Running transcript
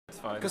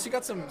fine. Because he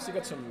got some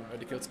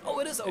early kills. Oh,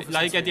 it is Ophis.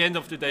 Like at the end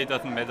of the day, it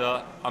doesn't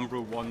matter.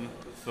 Umbro won,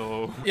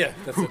 so yeah,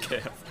 that's who it.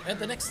 cares? And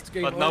the next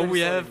game. But now we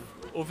starting.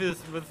 have Ophis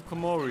with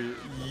Komori,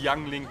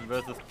 Young Link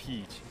versus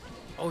Peach.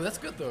 Oh, that's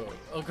good though.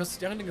 Oh,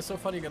 because Young Link is so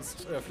funny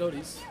against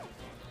floaties.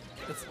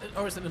 It's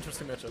always an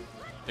interesting matchup.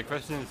 The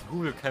question is, who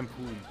will camp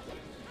whom?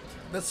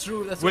 That's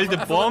true. That's Will the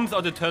bombs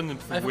or the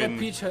turnips I win? forgot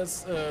Peach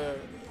has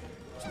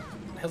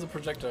a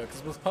projector,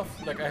 because with Puff,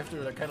 like I have to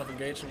like, kind of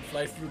engage and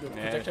fly through the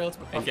projectiles.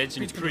 But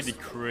engaging is pretty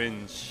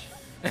cringe.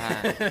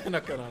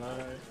 Not gonna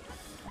lie.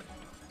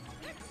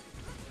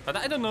 But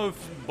I don't know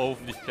if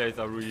both these players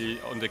are really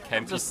on the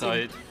campy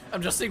side.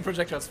 I'm just seeing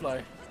projectiles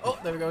fly. Oh,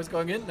 there we go. He's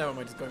going in. Never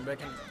mind. He's going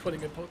back and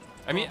putting it.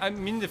 I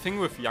mean, the thing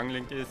with Young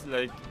Link is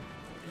like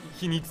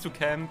he needs to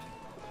camp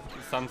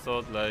some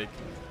sort like.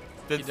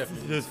 That's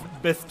his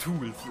best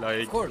tools,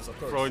 like of course.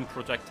 throwing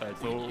projectiles.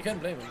 So you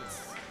can't blame him.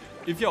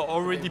 If you're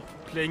already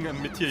playing a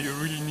mid tier, you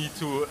really need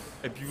to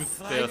abuse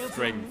their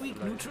strength.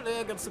 Weak neutral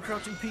air against the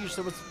crouching Peach.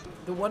 That was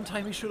the one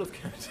time he should have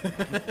kept.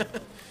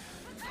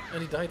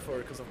 And he died for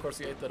it because, of course,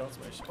 he ate that down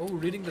smash. Oh,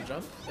 reading the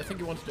jump? I think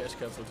he wanted to edge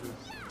cancel too.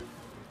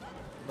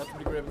 Not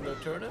really grabbing the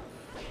turnip.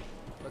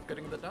 Not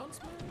getting the down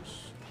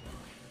smash.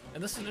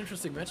 And this is an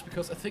interesting match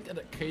because I think at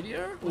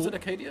Acadia, was it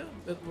Acadia?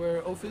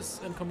 Where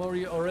Ophis and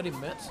Komori already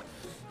met.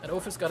 And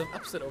Ophis got an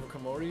upset over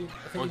Komori.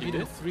 I think he beat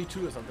him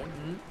 3-2 or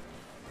something.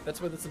 That's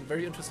why it's a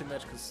very interesting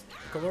match because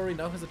Komori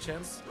now has a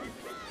chance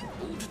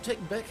to take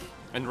back.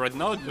 And right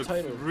now it looks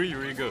really,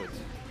 really good.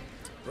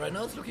 Right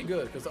now it's looking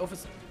good because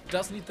Ophis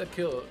does need that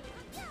kill.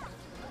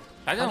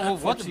 I don't know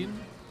what.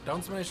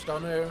 Down smash,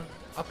 down air,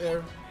 up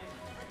air.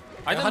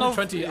 I don't know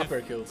 120 up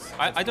air kills.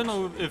 I don't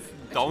know if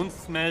down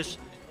smash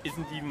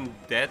isn't even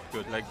that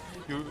good. Like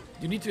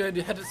you need to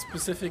have a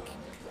specific.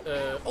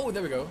 Oh,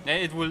 there we go. Yeah,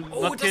 it will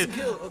not kill. Doesn't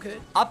kill. Okay.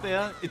 Up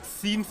air, it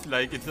seems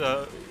like it's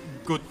a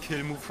good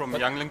kill move from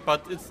Young Link,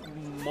 but it's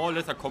more or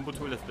less a combo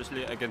tool,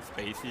 especially against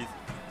bases.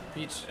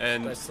 Peach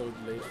and so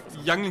late.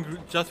 Young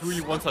Link just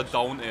really wants a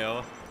down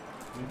air.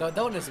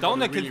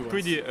 Down air kills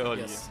pretty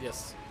early.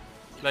 Yes.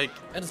 Like,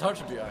 and it's hard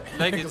to DI.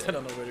 Like I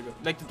don't know where to go.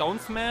 Like the down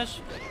smash,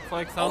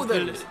 for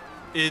example,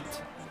 it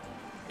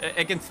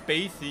against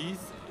bases,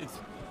 it's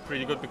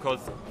pretty good because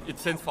it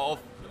sends far off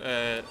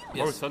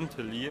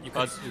horizontally,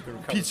 but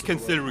Peach can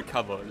still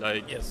recover.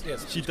 Like,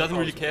 she doesn't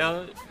really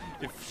care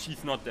if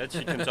she's not dead.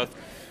 She can just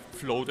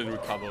float and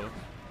recover.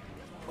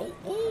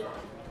 Oh.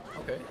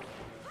 Okay.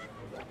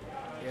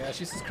 Yeah,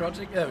 she's just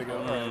crouching. There we go.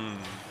 Right.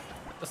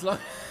 As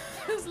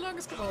long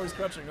as Komori's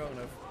crouching long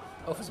enough,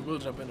 Ophis will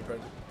jump in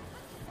apparently.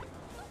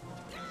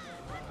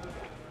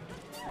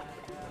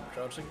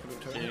 Crouching for the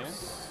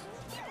turnips.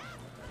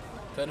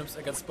 Turnips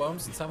against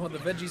bombs, and somehow the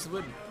veggies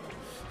win.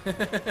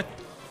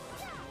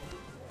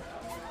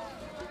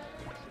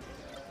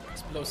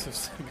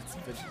 Explosives against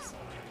veggies.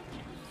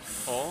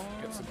 Oh.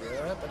 Gets a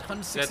grab at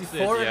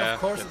 164, and of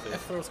course his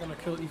F is gonna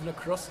kill even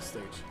across the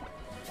stage.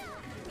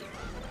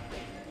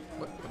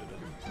 What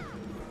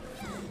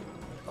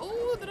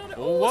did I do?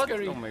 Oh, what?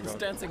 Scary. Oh my god. He's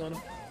dancing on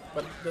him.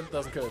 But that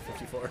doesn't kill at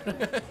 54.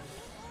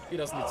 He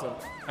doesn't need some.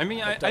 I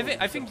mean,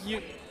 I think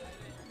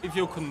if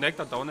you connect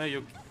a down air,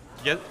 you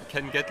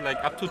can get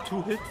like up to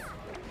 2 hits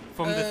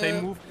from the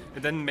same move,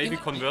 and then maybe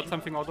convert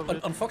something out of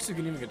it. On Fox you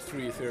can even get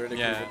 3 theoretically.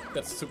 Yeah.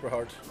 That's super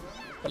hard.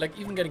 But like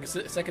even getting a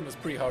second is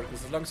pretty hard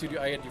because as long as you do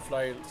I and you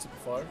fly super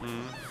far,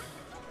 and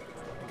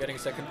getting a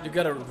second, you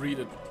gotta read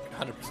it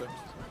 100%.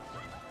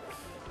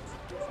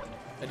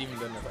 And even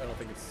then, I don't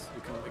think it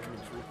can be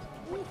true.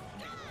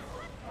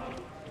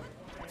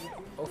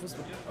 Ophis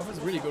is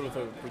really good with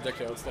the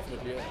projectiles,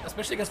 definitely. Yeah.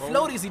 Especially against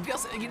floaties,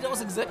 he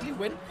knows exactly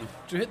when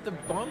to hit the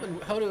bomb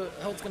and how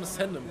it's gonna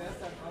send him,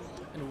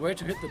 and where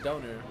to hit the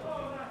down air.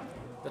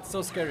 That's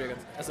so scary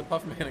as a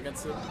puff man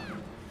against him.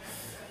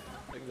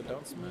 Like the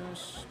down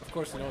smash. Of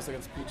course, he knows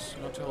against Peach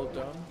not to hold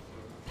down.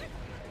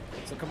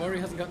 So Komori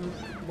hasn't gotten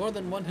more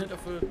than 1 hit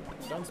of a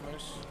down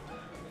smash.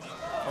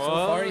 So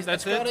far, he's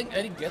scouting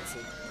and he gets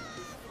it.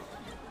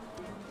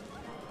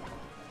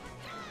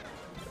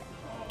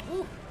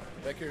 Woo!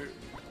 Back here,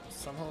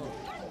 somehow.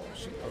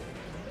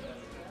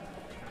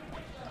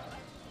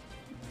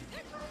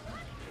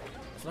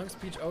 As long as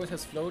Peach always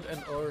has float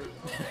and or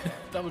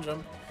double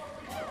jump,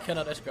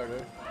 cannot edge guard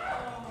her.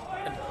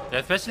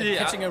 Especially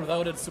and catching her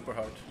without it is super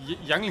hard.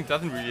 Young Link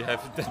doesn't really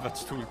have that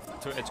much tools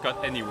to edge guard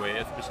anyway,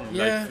 especially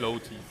like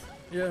floaties.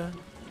 Yeah,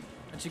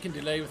 and she can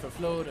delay with her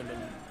float and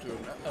then do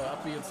an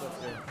up B and stuff.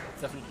 Yeah,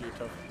 it's definitely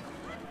tough.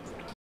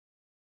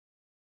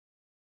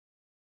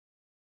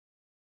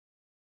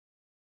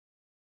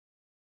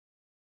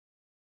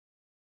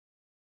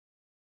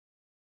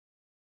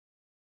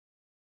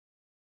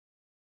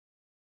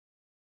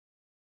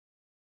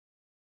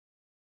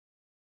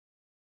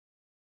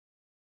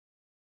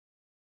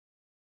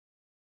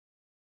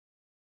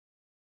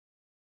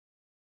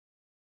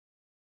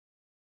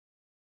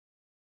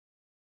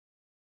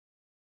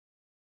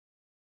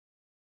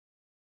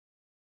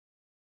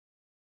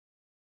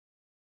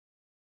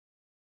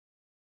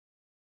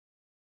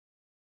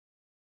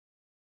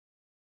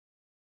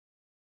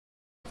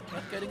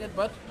 Not getting it,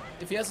 but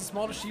if he has a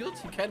smaller shield,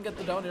 he can get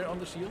the down air on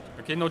the shield.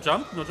 Okay, no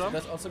jump, no jump.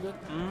 That's also good.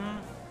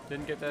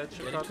 Didn't get that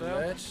shot Getting out to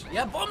there. ledge.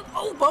 Yeah, bomb!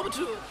 Oh, bomb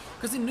too!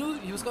 Because he knew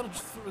he was gonna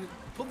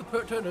pull the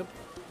turnip.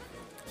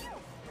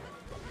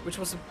 Which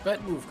was a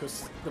bad move,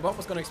 because the bomb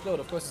was gonna explode.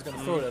 Of course he's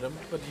gonna throw it at him,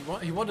 but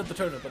he wanted the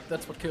turnip, but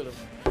that's what killed him.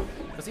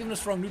 Because even a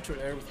strong neutral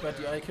air with bad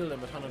DI killed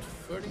him at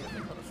 130, I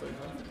think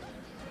 131.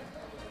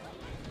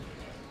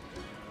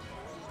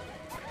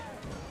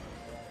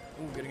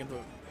 Ooh, getting into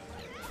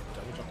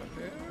double jump up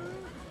there.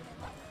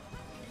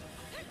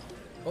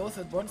 Both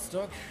at one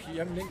stock,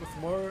 Young Link with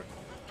more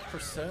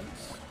percent.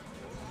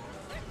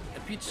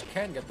 And Peach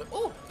can get the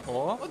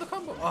the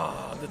combo.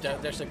 Ah, the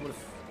dash tech would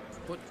have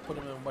put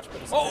him in a much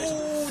better situation.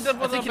 Oh, that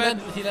was I think a bad.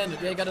 he landed.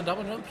 Yeah, he got a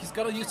double jump. He's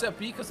gotta use that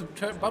B because the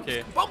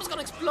bomb's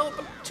gonna explode,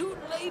 but too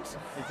late.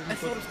 I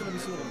thought it was gonna be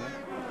sooner, man.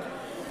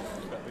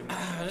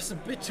 Just a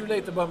bit too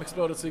late. The bomb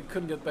exploded, so he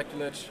couldn't get back to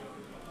ledge.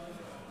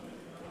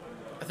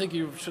 I think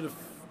you should have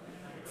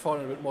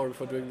fallen a bit more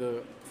before doing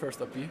the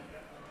first up B.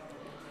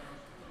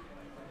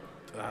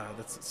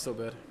 That's so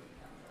bad.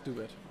 Too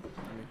bad.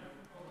 I mean.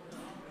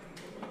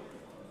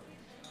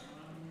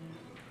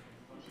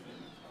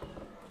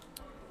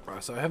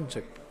 So I haven't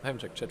checked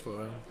chat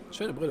for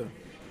schöne Brille.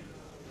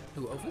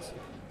 Who, Ophis?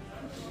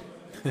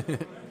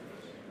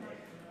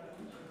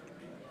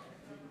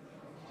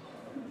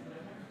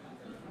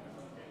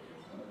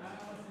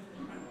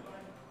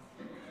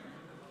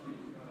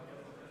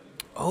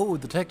 Oh,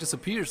 the tag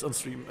disappears on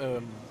stream.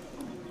 The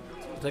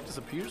tag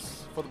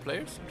disappears for the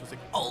players. Interesting.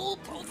 Oh,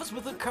 Ophis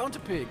with a counter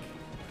pick.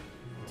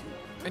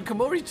 And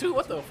Komori too.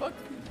 What the fuck?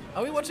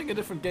 Are we watching a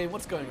different game?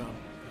 What's going on?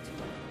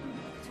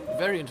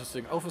 Very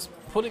interesting. Ophis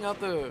pulling out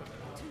the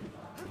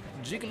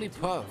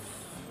Jigglypuff,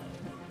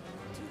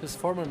 his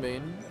former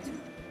main,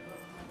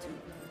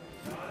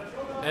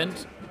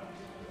 and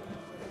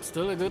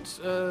still a good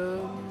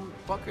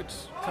pocket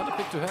counter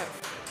pick to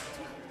have.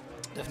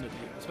 Definitely,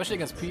 especially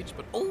against Peach.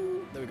 But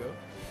oh, there we go.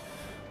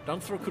 Down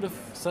throw could have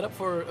set up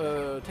for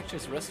tech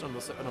chase rest on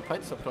a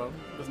Pite subclown.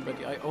 Doesn't bet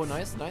the eye. Oh,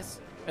 nice, nice.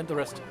 And the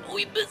rest. Oh,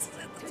 he missed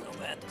it. That's so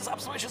bad.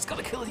 Sub Smash is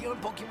gonna kill here on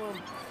Pokemon.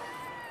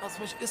 Sub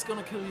Smash is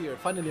gonna kill here.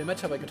 Finally, a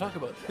matchup I can talk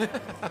about.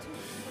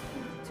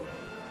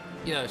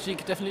 Yeah,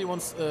 Sheik definitely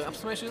wants up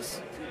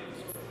smashes.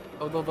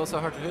 Although those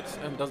are hard to hit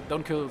and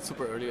don't kill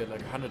super early at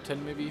like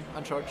 110 maybe,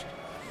 uncharged.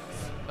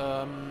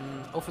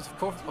 Ophis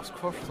of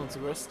course wants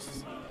the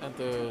rest and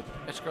the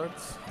edge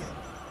guards.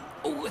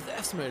 Oh, with the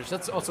F smash,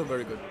 that's also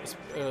very good.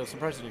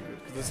 Surprisingly good.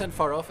 Because they send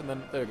far off and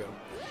then there you go.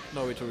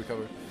 No way to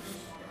recover.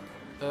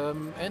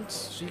 And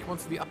Sheik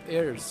wants the up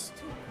airs.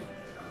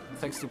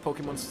 Thanks to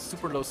Pokemon's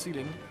super low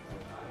ceiling.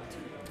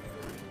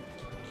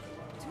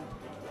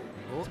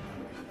 Oh.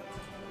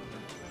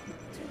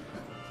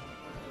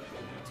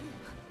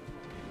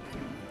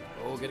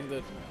 Oh, getting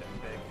the...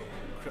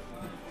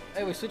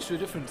 Hey, we switched to a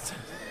different...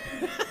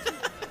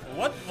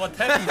 What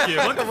happened here?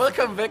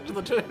 Welcome back to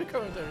the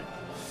commentary.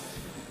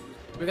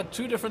 We got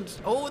two different...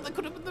 Oh, that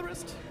could have been the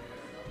rest.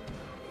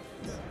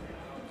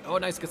 Oh,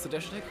 nice, gets the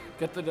dash attack.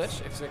 Get the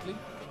dash, exactly.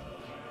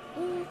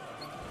 Ooh.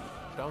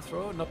 Down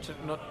throw,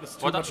 it's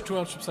too much,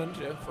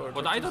 200%, yeah. For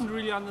what I don't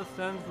really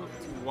understand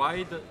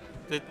why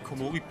did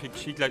Komori pick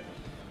Sheik, like...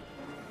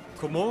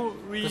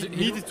 Komori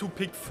needed to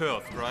pick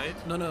first, right?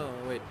 No,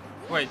 wait.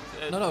 Wait.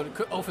 No,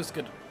 Ophis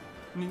get...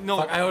 No.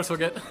 Fuck, I also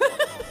get...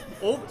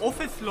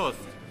 Ophis lost.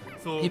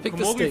 So he picked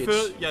Komori the stage.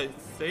 first, yeah,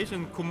 stage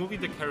and Komori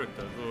the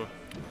character. So.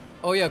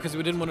 Oh yeah, because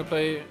we didn't want to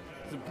play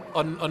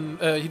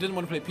he didn't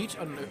want to play Peach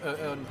on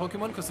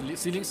Pokemon because the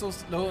ceiling's so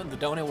low and the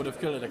down air would have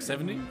killed at like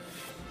 70.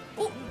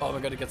 Oh my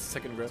god, it gets a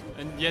second grab.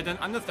 And yeah, then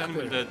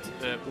understandable that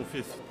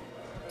Ophis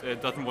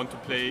doesn't want to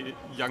play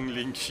young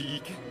Link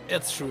Sheik.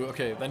 It's true.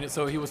 Okay, then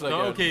so he was like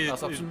okay,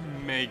 last option.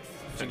 It makes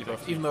sense.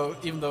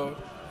 Even though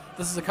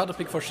this is a counter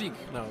pick for Sheik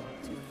now,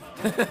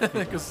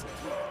 because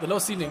the low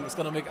ceiling is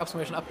gonna make up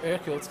smash and up air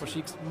kills for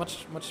Sheik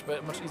much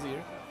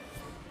easier.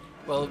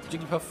 Well,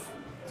 Jigglypuff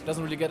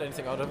doesn't really get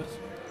anything out of it.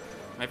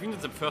 I think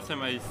it's the first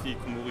time I see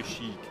Komori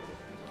Sheik.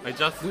 I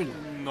just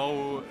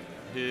know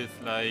his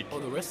like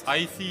the rest?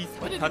 Icy,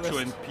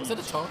 Pikachu and Peach. Was that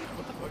a taunt?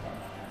 What the fuck?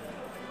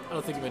 I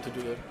don't think he meant to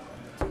do that.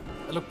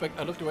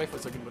 I looked away for a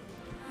second, but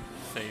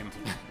same.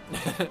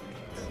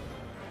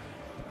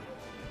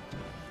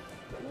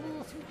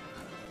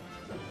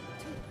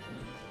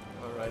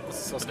 Alright, this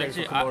is so but scary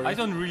actually, for Komori. I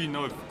don't really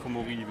know if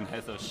Komori even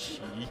has a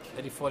Sheik.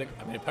 And he fought,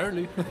 I mean,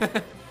 apparently.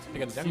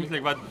 Against Seems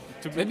like, but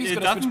maybe it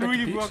doesn't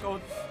really work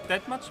out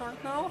that much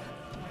right now.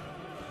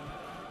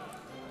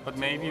 But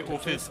maybe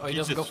Ophis... he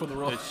doesn't go for the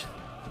rock.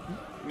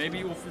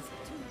 Maybe Ophis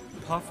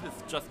Puff is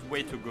just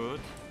way too good.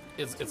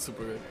 It's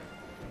super good.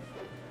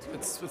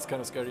 It's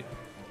kind of scary.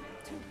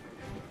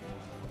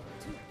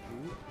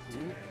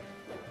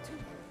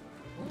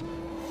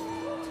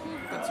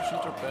 That's a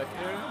shooter back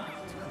here.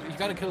 You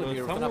gotta kill him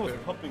here with an up air.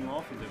 Popping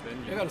off in the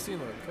venue. You gotta see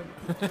him.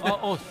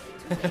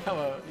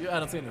 I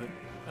don't see anything.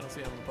 I don't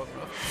see him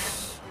popping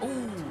off.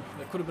 Oh,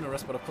 that could have been a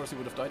rest, but of course he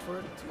would have died for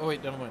it. Oh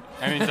wait, never mind.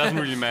 I mean, it doesn't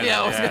really matter.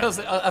 Yeah,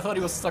 I thought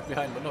he was stuck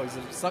behind, but no, he's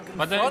stuck in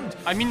front.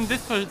 I mean,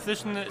 this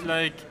position,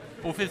 like,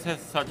 Ophis has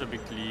such a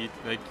big lead.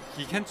 Like,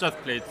 he can just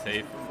play it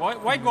safe.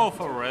 Why go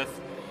for a rest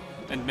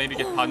and maybe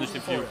get punished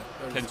if you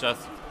can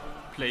just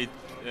play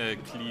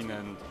it clean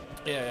and...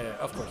 Yeah,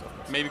 of course.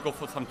 Maybe go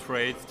for some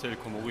trades till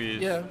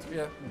Komori is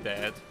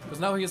dead. Because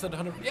now he is at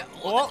 100. Yeah,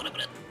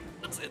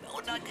 that's it. Oh,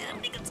 no,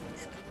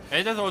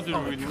 Hey, that's also the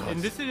reason.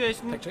 In this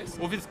situation,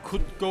 Ophis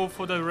could go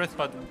for the rest,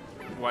 but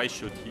why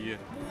should he?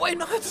 Why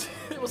not?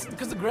 It was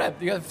because the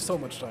grab. You have so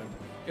much time.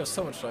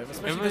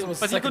 Especially because it was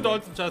but he could second.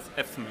 also just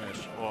F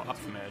smash or up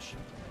smash.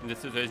 In this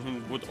situation, he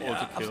would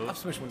also kill. Up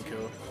smash wouldn't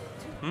kill.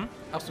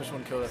 Up smash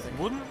wouldn't kill, I think.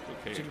 Wouldn't?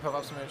 Okay. Jigglypuff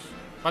up smash.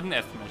 But an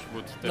F smash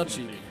would definitely. Not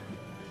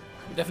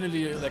cheek.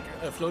 Definitely like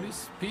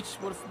floaties. Peach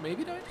would have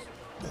maybe died.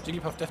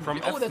 Jigglypuff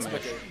definitely. From that's F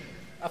back smash.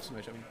 Up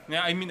smash, I mean.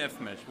 Yeah, I mean F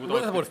smash.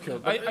 Would have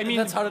killed. I mean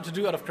that's harder to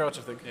do out of crouch,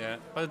 I think. Yeah,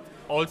 but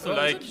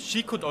also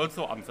she could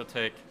also answer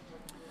attack,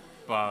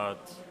 but.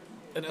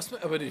 And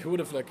but he would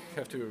have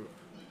have to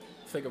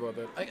think about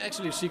that.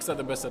 Actually, Sheik's not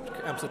the best at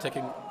answer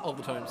attacking all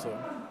the time, so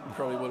he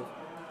probably would have.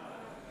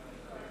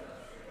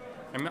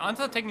 I mean,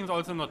 answer attacking is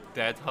also not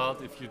that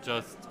hard if you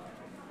just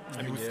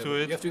used to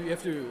it. You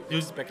have to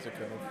expect it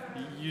kind of.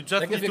 You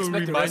just need to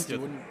remind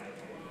yourself.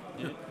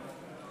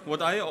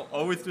 What I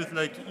always do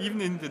is even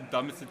in the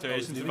dumbest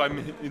situations, if I'm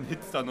in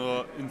hit stun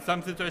or in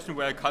some situation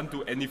where I can't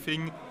do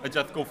anything, I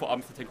just go for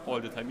arms attack all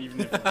the time,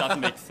 even if it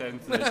doesn't make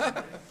sense.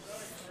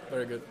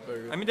 Very good.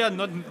 I mean, there are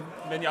not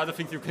many other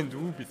things you can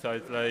do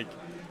besides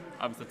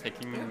arms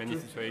attacking in many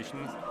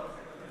situations.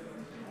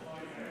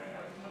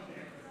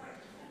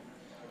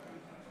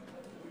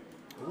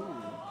 Ooh,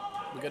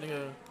 we're getting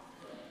an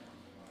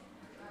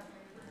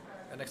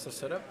extra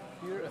setup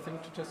here, I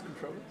think, to test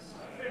controls.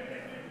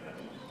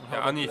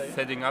 Yeah, Ani is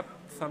setting up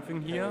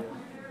something here.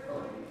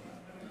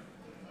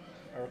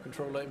 Our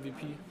controller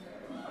MVP.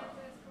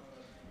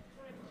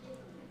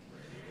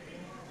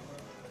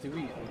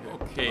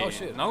 Okay, oh,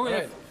 shit. Now we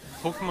have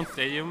Pokemon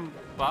Stadium,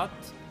 but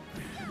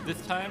this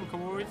time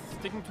Komori is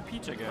sticking to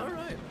Peach again.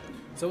 Alright.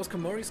 So it was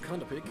Komori's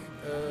counter pick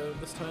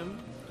this time.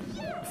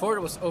 Before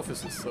it was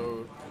Ophis's,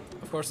 so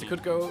of course he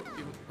could go.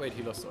 Wait,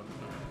 he lost one.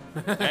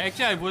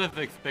 Actually, I would have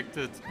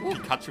expected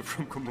Pikachu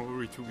from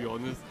Komori, to be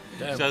honest.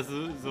 Damn. Just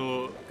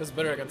so. Because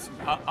better against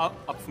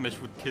up smash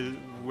would kill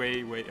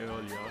way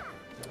earlier.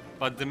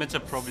 But the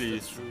matchup probably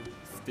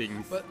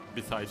stings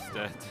besides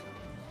that.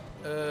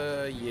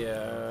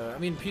 Yeah. I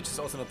mean, Peach is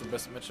also not the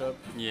best matchup.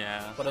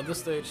 Yeah. But on this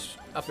stage,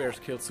 up air is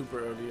killed super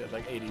early at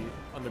 80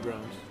 on the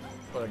ground.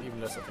 Or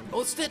even less, I think.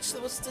 Oh, Stitch!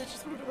 That was Stitch!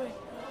 Threw it away.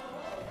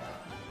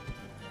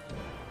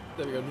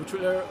 There we go.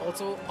 Neutral air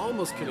also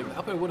almost killing.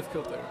 Up air would have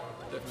killed there.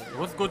 Definitely. It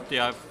was good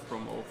DI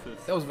from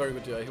Ophis. That was very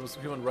good DI.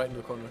 He went right in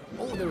the corner.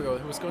 Oh, there we go.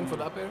 He was going for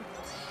the up air.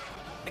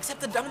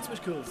 Except the down smash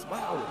kills.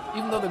 Wow.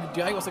 Even though the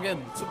DI was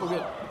again super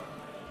good.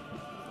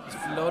 He's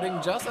floating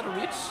just out of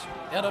reach.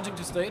 Yeah, dodging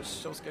to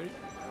stage. That was scary.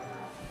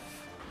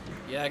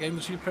 Yeah, getting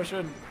the shield pressure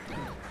and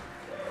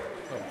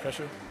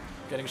pressure.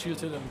 Getting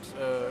shielded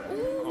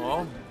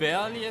and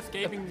barely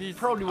escaping these.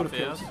 Probably would have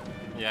killed.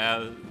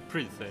 Yeah,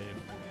 pretty safe.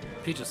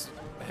 Peach is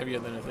heavier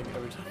than I think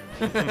every time.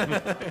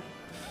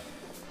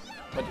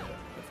 But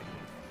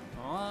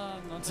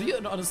so yeah,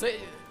 honestly,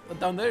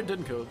 down there it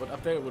didn't kill, but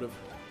up there it would have.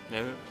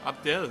 Yeah,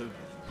 up there,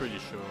 pretty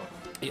sure.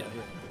 Yeah.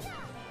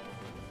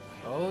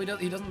 Oh, he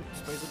doesn't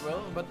space it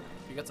well, but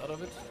he gets out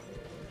of it.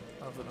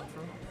 Out of the down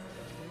throw.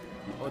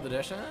 Oh, the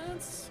dash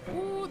dance.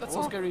 Ooh, that's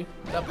so scary.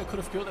 That could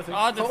have killed, I think.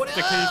 Ah, that's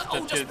the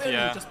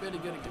case. Just barely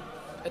getting it.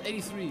 At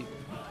 83.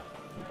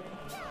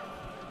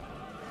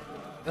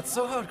 That's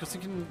so hard, because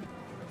you can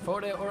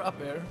forward air or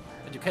up air,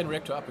 and you can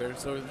react to up air,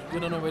 so you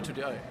don't know where to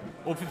DI.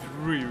 Ophis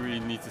really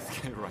needs a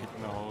skill right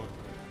now.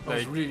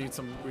 Really needs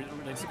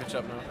to catch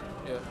up now.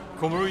 Yeah.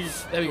 Komori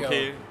is there we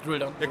okay. Go. Drill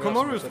down. Yeah,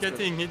 Komori is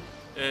getting hit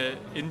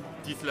in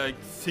these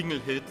single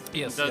hits.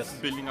 Yes, that's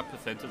building up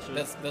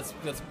percentages. That's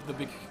the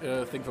big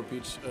thing for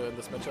Peach in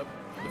this matchup.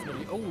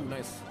 Definitely. Oh,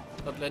 nice.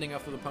 Not landing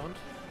after the pound.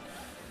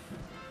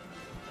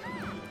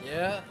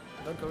 Yeah,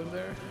 don't go in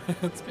there.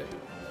 It's good.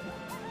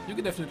 You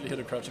can definitely hit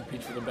a crouching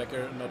Peach with a back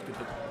air and not get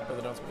hit by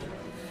the down smash.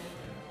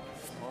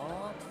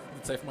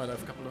 It saved my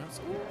life a couple of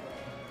times.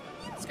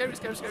 Scary,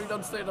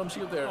 don't stay, don't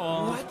shield there.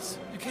 What?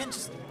 You can't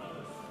just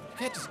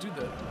do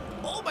that.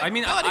 Oh my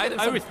god!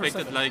 I respect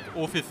that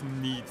Ophis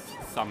needs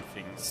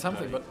something.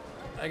 But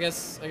I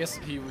guess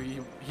he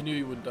knew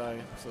he would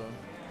die, so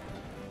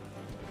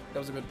that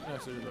was a good.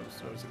 Actually, that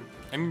was a good.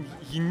 I mean,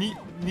 he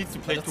needs to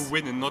play to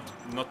win and not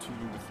to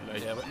lose.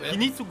 He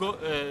needs to go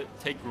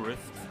take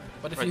risks.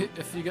 But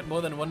if you get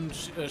more than one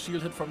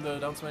shield hit from the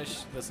down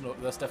smash,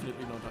 there's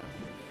definitely no time.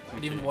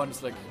 And even one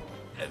is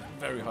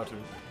very hard to.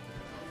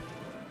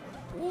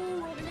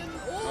 Ooh, rolling in.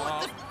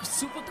 Oh, the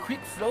super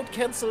quick float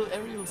cancel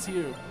aerials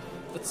here.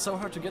 That's so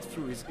hard to get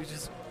through. He's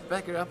just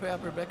backer,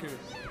 upper, backer.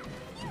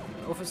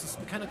 Ophis is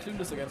kind of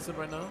clueless against it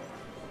right now.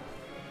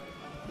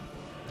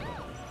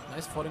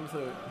 Nice falling with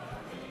a.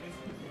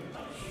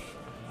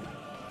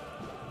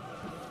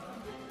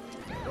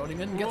 Rolling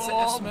in, gets the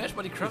F smash,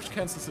 but he crouch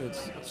cancels it.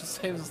 That just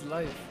saves his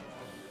life.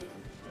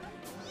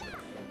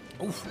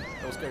 Oof,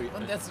 that was scary.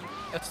 And that's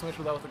F smash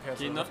without the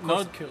cancel. Okay, Of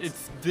course it kills.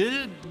 it's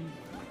still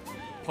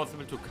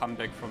possible to come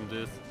back from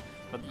this.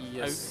 But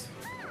Yes.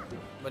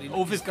 But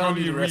Ophis he's gonna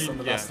probably be the rest really- on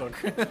the yeah. last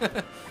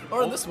stock.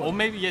 Or on this one. Or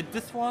maybe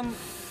this one.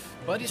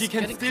 But he's he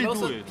can getting still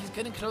closer, do it. He's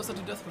getting closer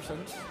to death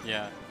percent.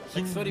 Yeah.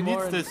 Like He 30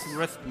 more needs and- this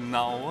rest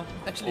now.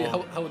 Actually,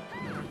 or- how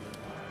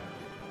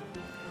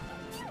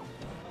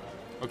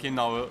Okay,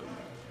 now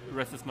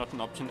rest is not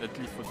an option, at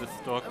least for this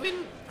stock. I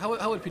mean,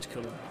 how would Peach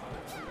kill him?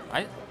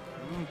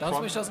 Down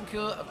smash doesn't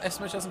kill, F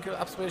smash doesn't kill,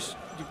 up smash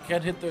you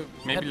can't hit the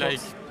Maybe head like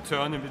blocks.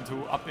 turn him into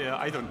up air,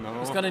 I don't know.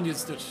 He's gonna need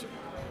Stitch.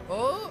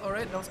 Oh,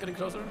 alright, now it's getting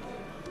closer.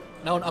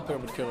 Now an up air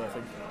would kill, I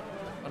think.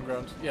 On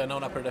ground. Yeah, now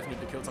an up air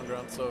definitely kills on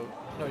ground, so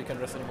no, you can't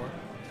rest anymore.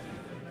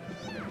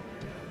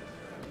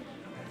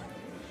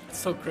 It's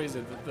so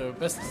crazy, the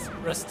best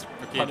rest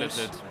Okay, punish.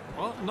 that's it.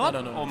 Well, not?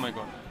 No. Oh my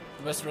god.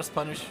 The best rest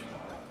punish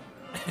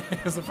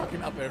is a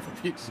fucking up air for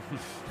Peach.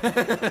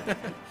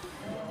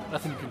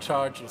 Nothing you can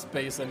charge or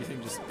space,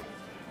 anything, just...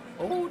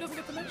 Oh, doesn't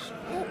get the ledge.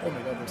 Oh my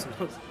god, that's so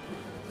close.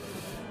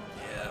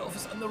 Yeah,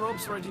 Ophis on the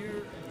ropes right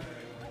here.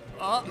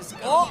 He's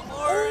gonna be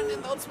more and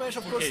then down smash,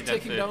 of course, Okay, that's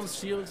taking it. down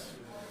shield.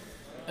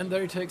 And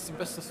there he takes the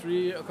best of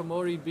 3.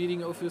 Komori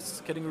beating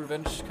Ophis, getting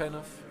revenge, kind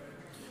of.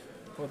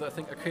 For the, I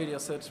think, Arcadia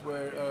set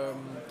where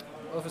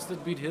Ophis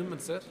did beat him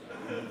instead.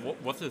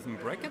 Was this in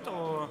bracket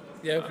or?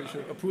 Yeah, I'm pretty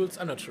sure. Or pools,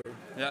 I'm not sure.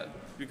 Yeah,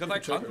 because I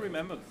can't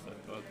remember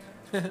that,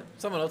 but...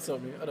 Someone else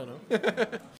told me, I don't know.